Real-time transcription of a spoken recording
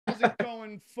How's it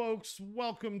going, folks?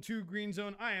 Welcome to Green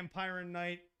Zone. I am Pyron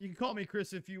Knight. You can call me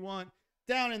Chris if you want.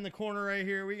 Down in the corner right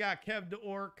here, we got Kev the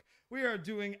Orc. We are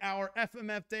doing our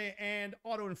FMF Day and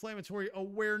Auto-Inflammatory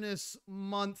Awareness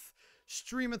Month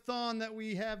streamathon that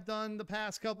we have done the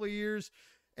past couple of years.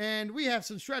 And we have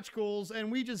some stretch goals,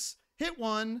 and we just hit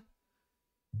one.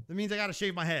 That means I got to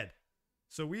shave my head.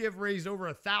 So we have raised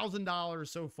over $1,000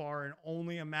 so far in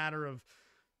only a matter of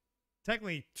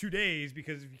technically 2 days,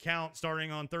 because if you count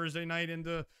starting on Thursday night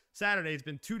into Saturday, it's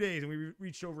been 2 days, and we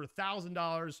reached over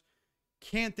 $1,000.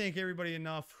 Can't thank everybody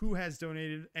enough who has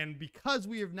donated. And because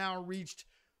we have now reached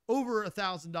over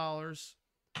 $1,000,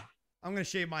 I'm going to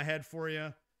shave my head for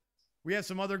you. We have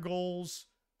some other goals.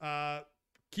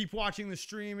 Keep watching the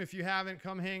stream. If you haven't,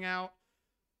 come hang out,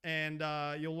 and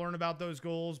you'll learn about those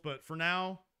goals. But for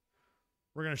now,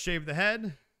 we're going to shave the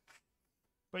head.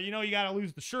 But you know you got to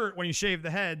lose the shirt when you shave the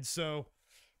head, so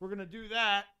we're going to do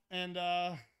that. And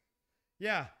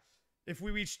yeah, if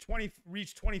we reach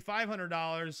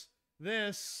 $2,500,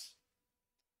 this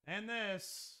and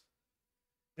this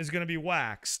is going to be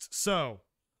waxed. So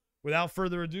without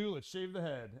further ado, let's shave the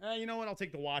head. You know what? I'll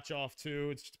take the watch off too.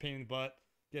 It's just a pain in the butt.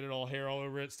 Get it all hair all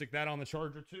over it. Stick that on the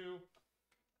charger too.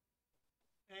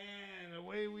 And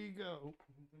away we go.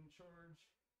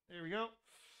 There we go.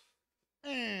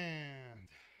 And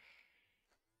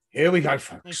here we go,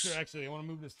 folks. Actually, I want to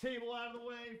move this table out of the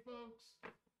way, folks.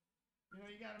 You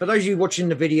know, for those of you watching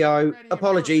the video,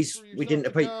 apologies, we didn't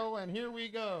repeat. And here we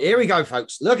go. Here we go,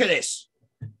 folks. Look at this.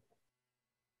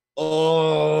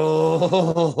 Oh,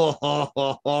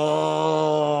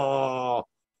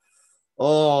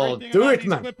 do it,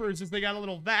 man. Clippers is they got a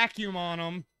little vacuum on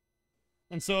them,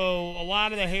 and so a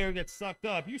lot of the hair gets sucked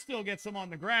up. You still get some on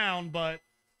the ground, but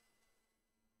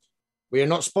we are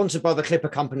not sponsored by the Clipper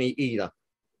Company either.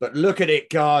 But look at it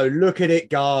go. Look at it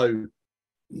go.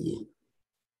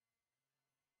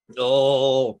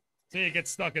 Oh. See, it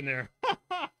gets stuck in there.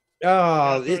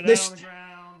 Oh, this. On the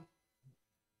ground.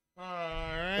 All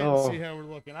right, let's see how we're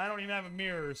looking. I don't even have a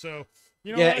mirror, so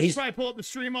you know, yeah, let's probably pull up the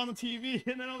stream on the TV,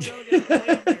 and then I'll go get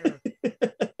the mirror.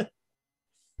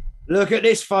 Look at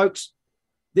this, folks.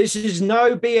 This is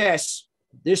no BS.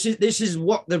 This is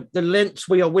what the lengths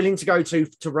we are willing to go to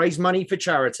raise money for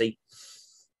charity.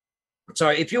 So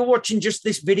if you're watching just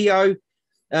this video,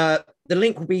 the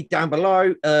link will be down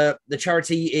below. The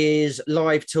charity is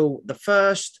live till the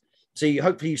 1st. So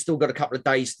hopefully you've still got a couple of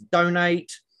days to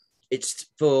donate. It's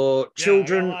for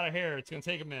children. I got a lot of hair. It's going to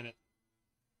take a minute.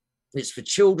 It's for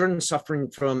children suffering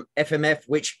from FMF,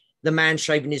 which the man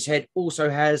shaving his head also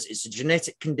has. It's a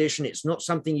genetic condition. It's not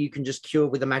something you can just cure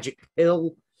with a magic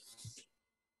pill.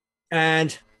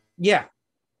 And yeah,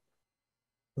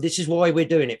 this is why we're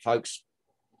doing it, folks.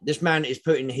 This man is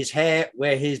putting his hair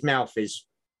where his mouth is.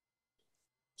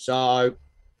 So.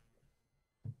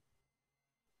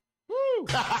 Woo!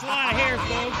 That's a lot of hair,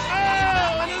 folks.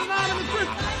 Oh, and an anonymous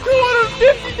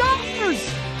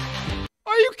 $250!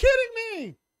 Are you kidding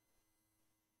me?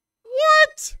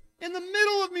 What? In the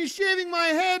middle of me shaving my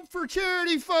head for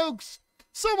charity, folks,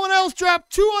 someone else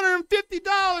dropped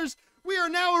 $250. We are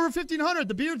now over 1,500.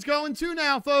 The beard's going too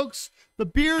now, folks. The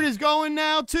beard is going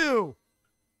now too.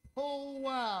 Oh,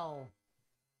 wow.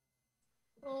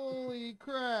 Holy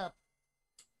crap.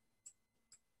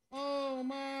 Oh,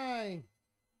 my.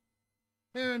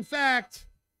 Here, in fact,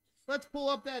 let's pull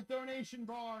up that donation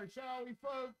bar, shall we,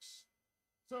 folks?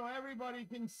 So everybody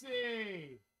can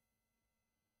see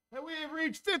that we have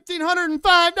reached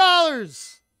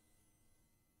 $1,505.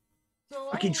 So,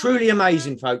 fucking truly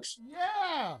amazing, folks.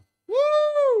 Yeah.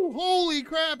 Woo! Holy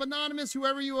crap, anonymous,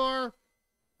 whoever you are.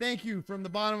 Thank you from the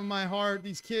bottom of my heart.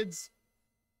 These kids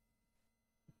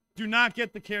do not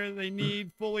get the care that they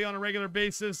need fully on a regular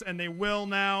basis, and they will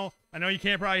now. I know you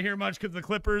can't probably hear much because of the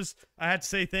Clippers. I had to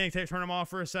say thanks. I had to turn them off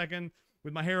for a second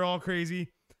with my hair all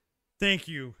crazy. Thank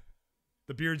you.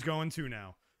 The beard's going too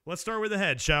now. Let's start with the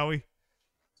head, shall we?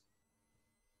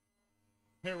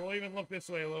 Here, we'll even look this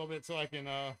way a little bit so I can,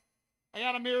 I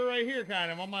got a mirror right here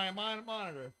kind of on my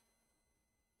monitor.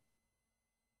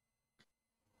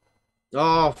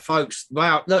 Oh, folks.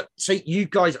 Wow. Look, see, you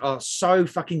guys are so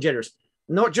fucking generous.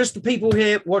 Not just the people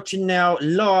here watching now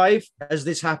live as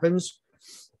this happens,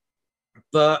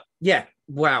 but yeah,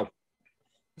 wow.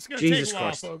 Jesus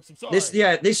Christ. While, folks. I'm sorry.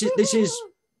 This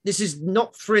is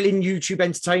not thrilling YouTube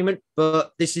entertainment,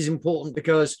 but this is important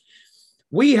because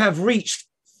we have reached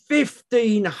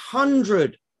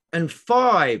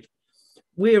 1,505.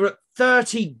 We're at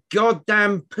 30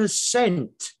 goddamn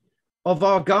 % of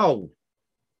our goal.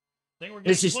 I think we're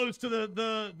getting close to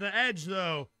the edge,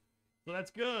 though. So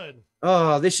that's good.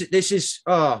 Oh, this is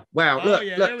oh wow. Oh Look,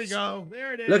 yeah, look, there we go.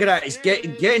 There it is. look at that. It's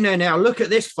getting there now. Look at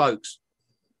this, folks.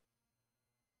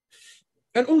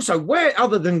 And also, where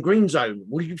other than Green Zone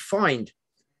will you find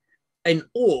an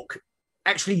orc,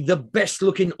 actually the best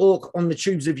looking orc on the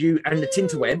tubes of you and the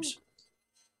tinterwebs,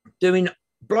 doing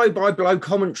blow by blow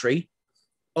commentary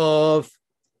of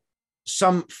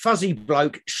some fuzzy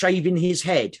bloke shaving his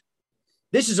head?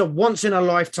 This is a once in a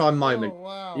lifetime moment. Oh,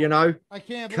 wow. You know, I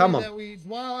can't Come believe on. that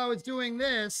while I was doing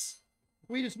this,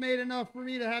 we just made enough for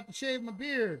me to have to shave my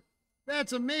beard.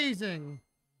 That's amazing.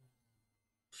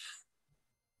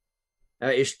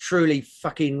 It's truly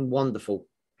fucking wonderful.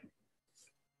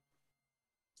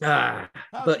 How's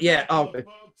But yeah, go,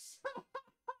 folks?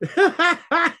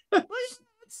 That's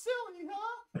silly,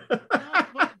 huh?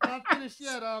 Not finished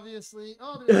yet, obviously.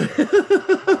 Oh, there's a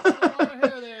lot of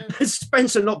hair there.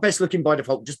 Spencer, not best looking by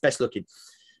default, just best looking.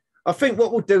 I think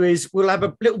what we'll do is we'll have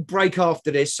a little break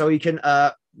after this so he can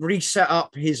reset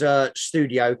up his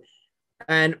studio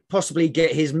and possibly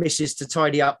get his missus to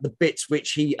tidy up the bits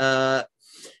which he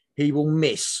will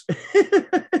miss.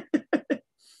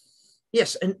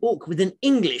 Yes, an orc with an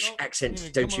English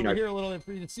accent, don't you know? Here a little bit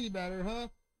for you to see better, huh?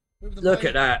 Look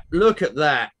at that. Look at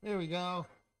that. There we go.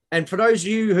 And for those of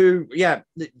you who, yeah,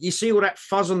 you see all that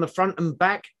fuzz on the front and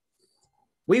back?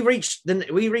 We reached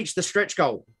the stretch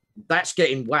goal. That's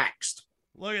getting waxed.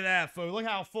 Look at that, folks. Look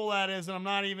how full that is, and I'm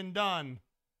not even done.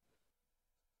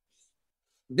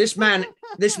 This man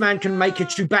can make a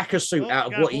Chewbacca suit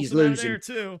out of what he's losing. There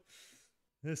too.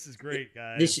 This is great,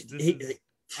 guys.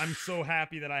 I'm so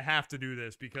happy that I have to do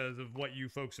this because of what you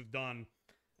folks have done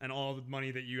and all the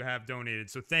money that you have donated.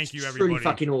 So thank you, everybody, truly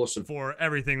fucking awesome for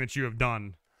everything that you have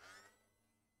done.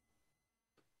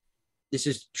 This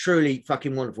is truly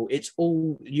fucking wonderful. It's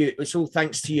all you. It's all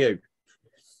thanks to you.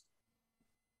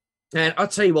 And I'll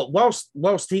tell you what,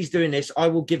 whilst he's doing this, I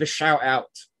will give a shout out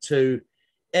to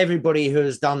everybody who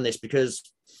has done this because,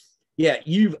 yeah,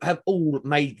 you have all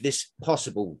made this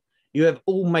possible. You have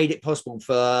all made it possible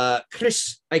for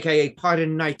Chris, aka Pirate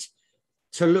Knight,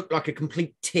 to look like a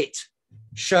complete tit,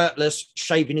 shirtless,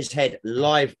 shaving his head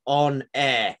live on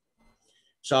air.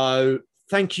 So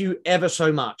thank you ever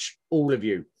so much, all of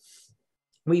you.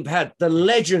 We've had the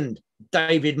legend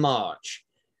David March,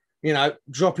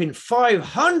 dropping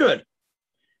 500.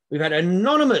 We've had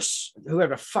Anonymous,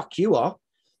 whoever the fuck you are,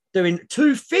 doing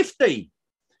 250.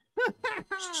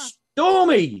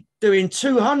 Stormy doing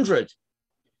 200.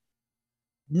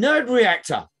 Nerd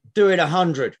Reactor doing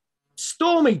 100.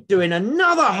 Stormy doing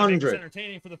another 100. It's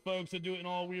entertaining for the folks that do it in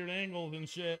all weird angles and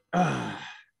shit.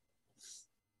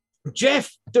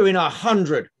 Jeff doing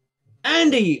 100.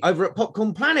 Andy over at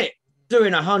Popcorn Planet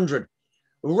doing 100.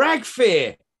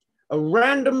 Ragfear, a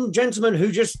random gentleman who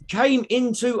just came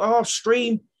into our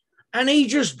stream and he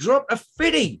just dropped a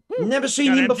 50. Never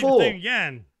seen him before.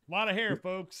 Again. A lot of hair,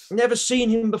 folks. Never seen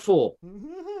him before.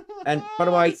 And by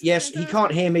the way, yes, he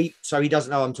can't hear me, so he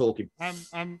doesn't know I'm talking.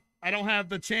 I don't have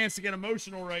the chance to get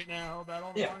emotional right now about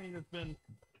all the money that's been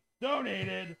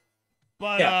donated.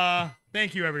 But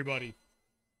thank you, everybody.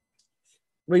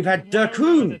 We've had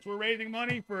Dakun. We're raising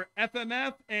money for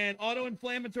FMF and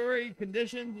auto-inflammatory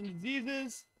conditions and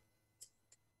diseases.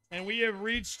 And we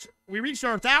reached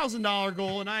our $1,000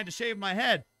 goal, and I had to shave my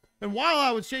head. And while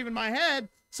I was shaving my head,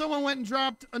 someone went and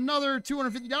dropped another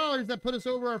 $250 that put us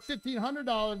over our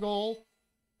 $1,500 goal.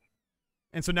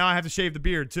 And so now I have to shave the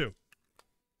beard, too.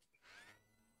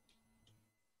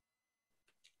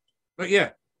 But yeah,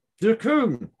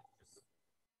 Dakun.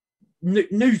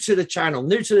 New to the channel.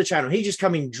 He just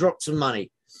come in, dropped some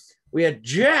money. We had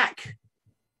Jack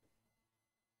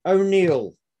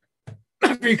O'Neill.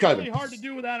 It's really hard to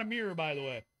do without a mirror, by the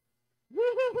way.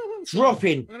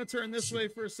 Dropping. I'm going to turn this way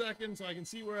for a second so I can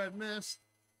see where I've missed.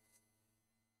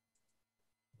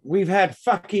 We've had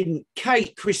fucking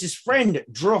Kate, Chris's friend,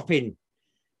 dropping.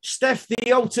 Steph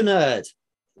the Alter Nerd,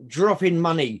 dropping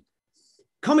money.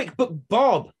 Comic Book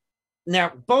Bob.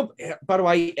 Now, Bob, by the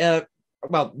way,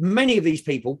 well, many of these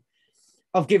people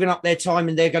have given up their time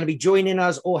and they're going to be joining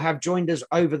us or have joined us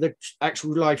over the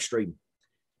actual live stream.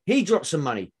 He dropped some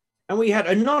money. And we had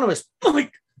Anonymous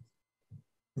Mike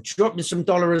dropping some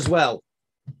dollar as well.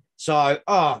 So,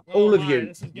 all of you,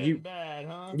 this is getting bad,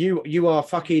 huh? you are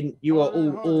fucking, you are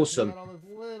all awesome. All those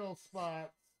little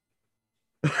spots.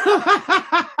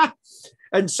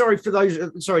 And sorry for those,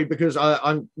 because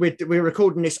we're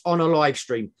recording this on a live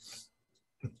stream.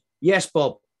 Yes,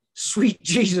 Bob. Sweet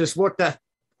Jesus, what the?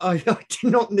 I do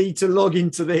not need to log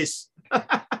into this.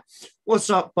 What's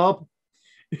up, Bob?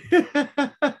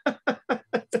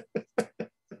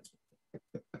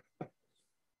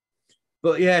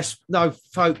 But yes, no,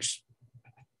 folks,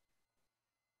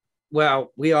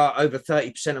 well, we are over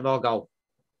 30% of our goal,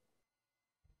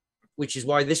 which is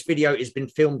why this video has been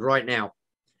filmed right now.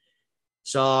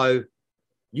 So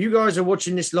you guys are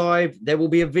watching this live. There will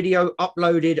be a video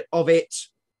uploaded of it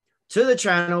to the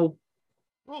channel.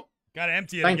 Oh, gotta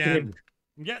empty it again.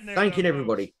 I'm getting there. Thanking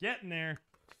everybody. Getting there.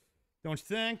 Don't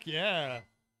you think? Yeah.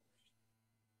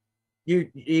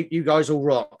 You guys all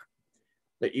rock.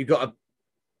 That you got a.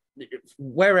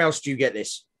 Where else do you get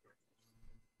this?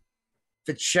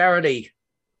 For charity.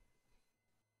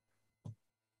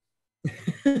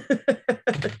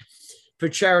 For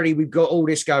charity, we've got all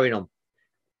this going on.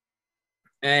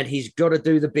 And he's got to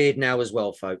do the beard now as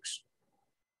well, folks.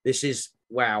 This is,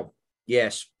 wow.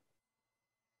 Yes.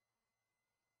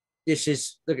 This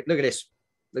is, look at this.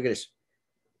 Look at this.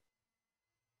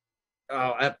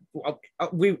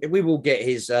 We will get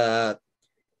his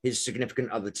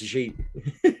significant other to she.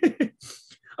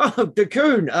 Oh, the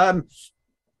coon.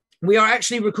 We are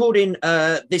actually recording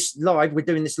this live. We're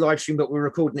doing this live stream, but we're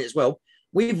recording it as well.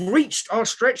 We've reached our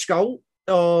stretch goal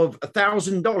of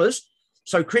 $1,000.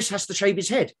 So Chris has to shave his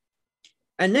head.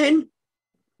 And then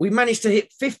we managed to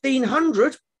hit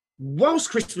 1,500 whilst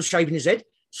Chris was shaving his head.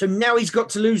 So now he's got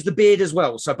to lose the beard as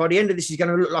well. So by the end of this, he's going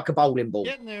to look like a bowling ball.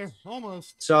 Getting there,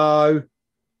 almost. So,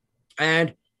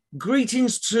 and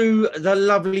greetings to the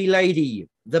lovely lady,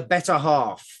 the better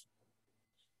half.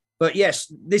 But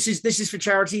yes, this is for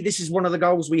charity. This is one of the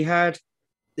goals we had.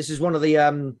 This is one of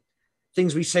the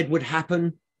things we said would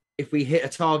happen if we hit a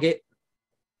target.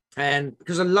 And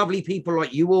because of lovely people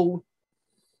like you all,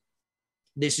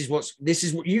 this is what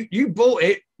you bought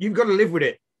it. You've got to live with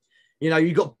it. You know,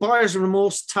 you got buyer's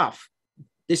remorse. Tough.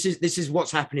 This is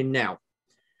what's happening now.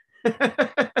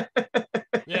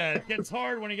 Yeah, it gets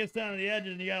hard when it gets down to the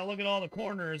edges and you got to look at all the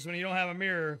corners when you don't have a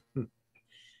mirror.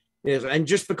 Yes, and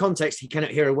just for context, he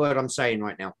cannot hear a word I'm saying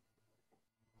right now.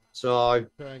 So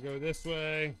try to go this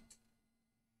way.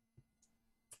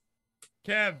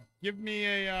 Kev, give me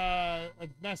a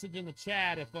message in the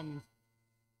chat if I'm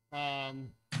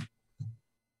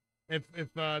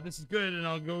if this is good and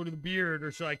I'll go to the beard,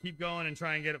 or should I keep going and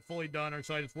try and get it fully done, or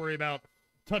should I just worry about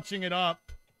touching it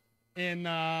up in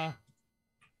the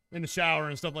shower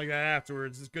and stuff like that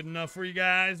afterwards? Is this good enough for you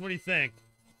guys? What do you think?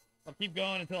 I'll keep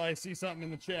going until I see something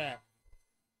in the chat.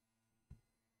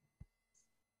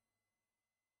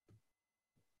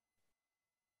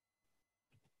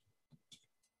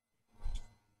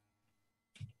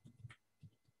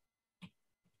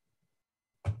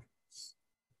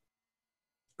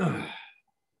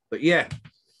 But yeah,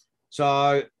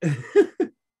 so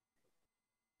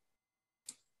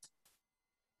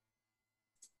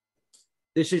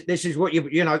this is what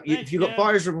you know. If you've got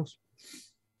buyer's remorse,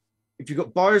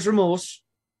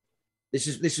 this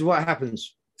is what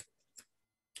happens.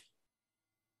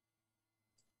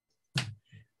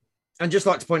 And just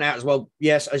like to point out as well,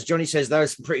 yes, as Johnny says,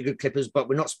 those are some pretty good clippers, but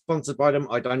we're not sponsored by them.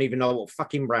 I don't even know what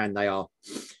fucking brand they are.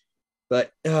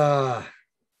 But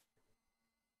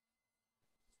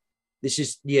this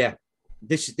is, yeah,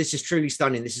 this is truly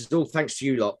stunning. This is all thanks to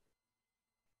you lot.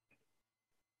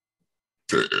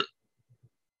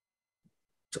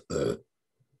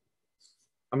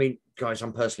 I mean, guys,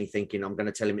 I'm personally thinking I'm going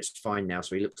to tell him it's fine now,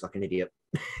 so he looks like an idiot.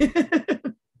 Let's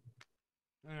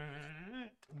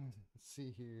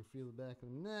see here. Feel the back of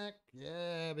the neck.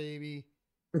 Yeah, baby.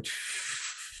 Let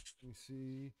me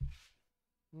see.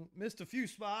 Missed a few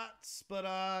spots,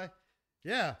 but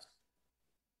yeah.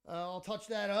 I'll touch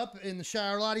that up in the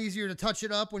shower. A lot easier to touch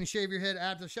it up when you shave your head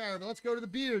after the shower. But let's go to the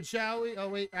beard, shall we? Oh,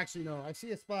 wait. Actually, no. I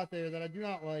see a spot there that I do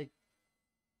not like.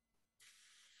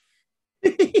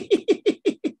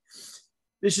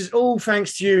 This is all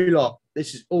thanks to you lot.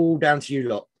 This is all down to you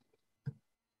lot.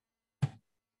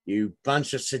 You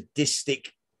bunch of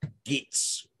sadistic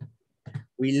gits.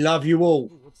 We love you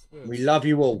all. We love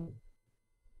you all.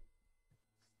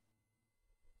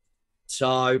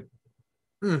 So,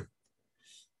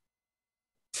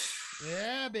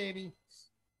 yeah, baby.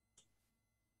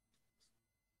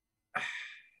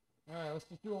 All right, let's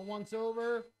just do a once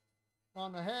over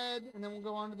on the head, and then we'll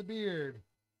go on to the beard.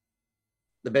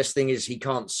 The best thing is he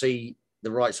can't see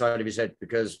the right side of his head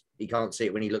because he can't see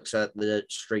it when he looks at the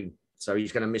stream. So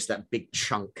he's going to miss that big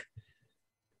chunk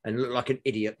and look like an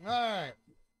idiot. All right.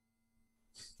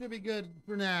 Should be good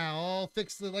for now. I'll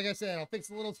fix the, like I said, I'll fix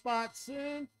the little spots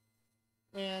soon.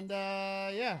 And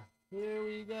yeah, here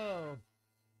we go.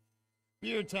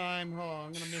 Beard time. Oh,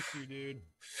 I'm going to miss you, dude.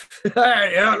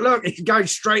 Yeah, look, he's going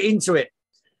straight into it.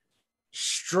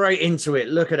 Straight into it.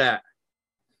 Look at that.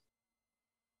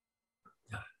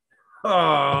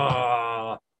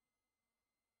 Oh,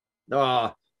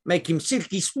 make him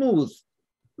silky smooth.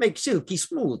 Make silky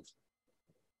smooth.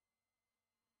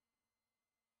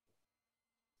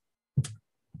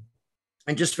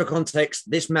 And just for context,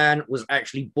 this man was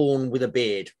actually born with a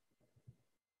beard.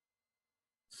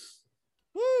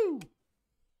 Woo!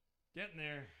 Getting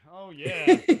there. Oh,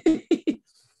 yeah. Feeling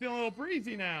a little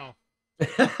breezy now.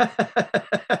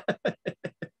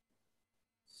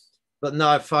 But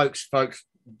no, folks,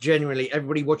 genuinely,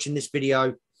 everybody watching this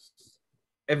video,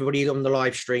 everybody on the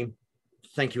live stream,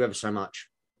 thank you ever so much.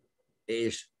 It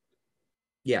is,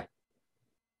 yeah.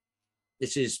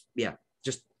 This is, yeah.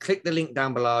 Just click the link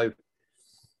down below.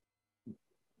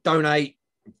 Donate.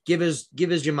 Give us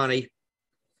your money.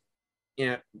 You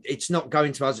know, it's not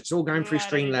going to us. It's all going through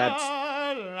Streamlabs.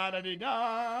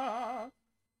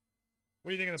 What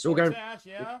do you think of the It's all going...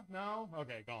 Yeah? No?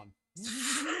 Okay, gone.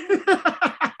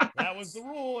 That was the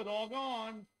rule. It's all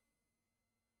gone.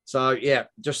 So, yeah,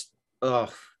 just,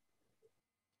 oh.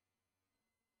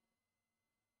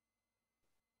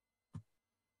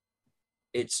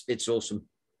 It's awesome.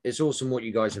 It's awesome what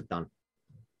you guys have done.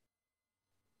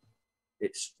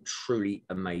 It's truly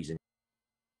amazing.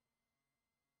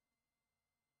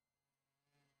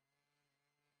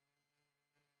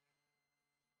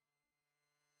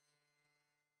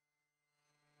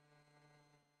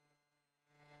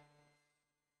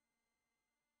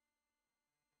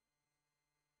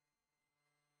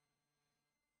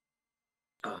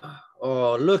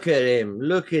 Oh, look at him.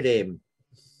 Look at him.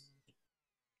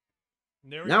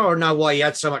 Now I know why he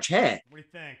had so much hair. What do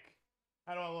you think?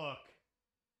 How do I look?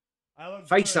 I look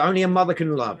face that only a mother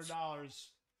can love.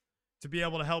 To be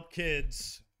able to help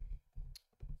kids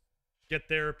get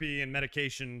therapy and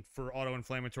medication for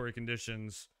autoinflammatory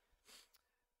conditions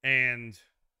and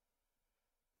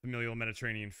familial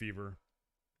Mediterranean fever.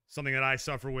 Something that I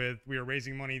suffer with. We are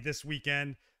raising money this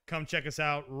weekend. Come check us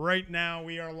out right now.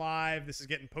 We are live. This is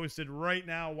getting posted right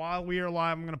now. While we are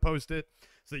live, I'm going to post it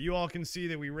so that you all can see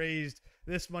that we raised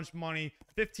this much money.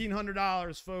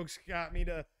 $1,500, folks, got me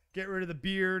to get rid of the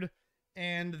beard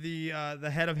and the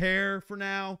head of hair for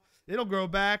now. It'll grow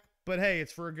back, but hey,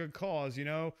 it's for a good cause, you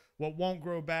know? What won't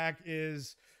grow back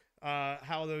is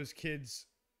how those kids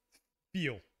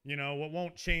feel. You know, what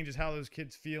won't change is how those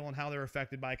kids feel and how they're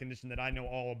affected by a condition that I know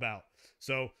all about.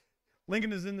 So, link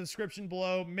is in the description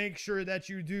below. Make sure that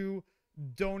you do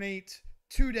donate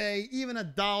today. Even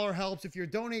 $1 helps. If you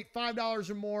donate $5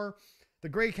 or more, the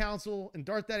Grey Council and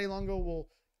Darth Daddy Lungo will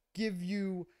give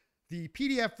you the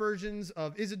PDF versions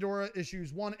of Isadora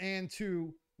issues 1 and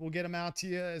 2. We'll get them out to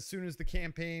you as soon as the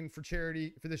campaign for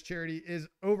this charity is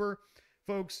over.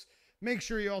 Folks, make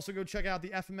sure you also go check out the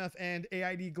FMF and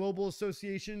AID Global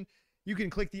Association. You can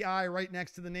click the I right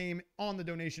next to the name on the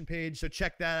donation page, so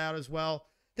check that out as well.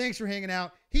 Thanks for hanging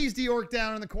out. He's the orc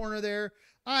down in the corner there.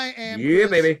 I am Chris,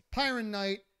 baby. Pyron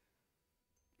Knight.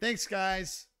 Thanks,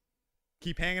 guys.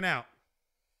 Keep hanging out.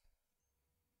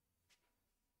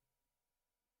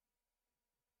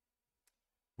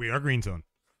 We are Green Zone.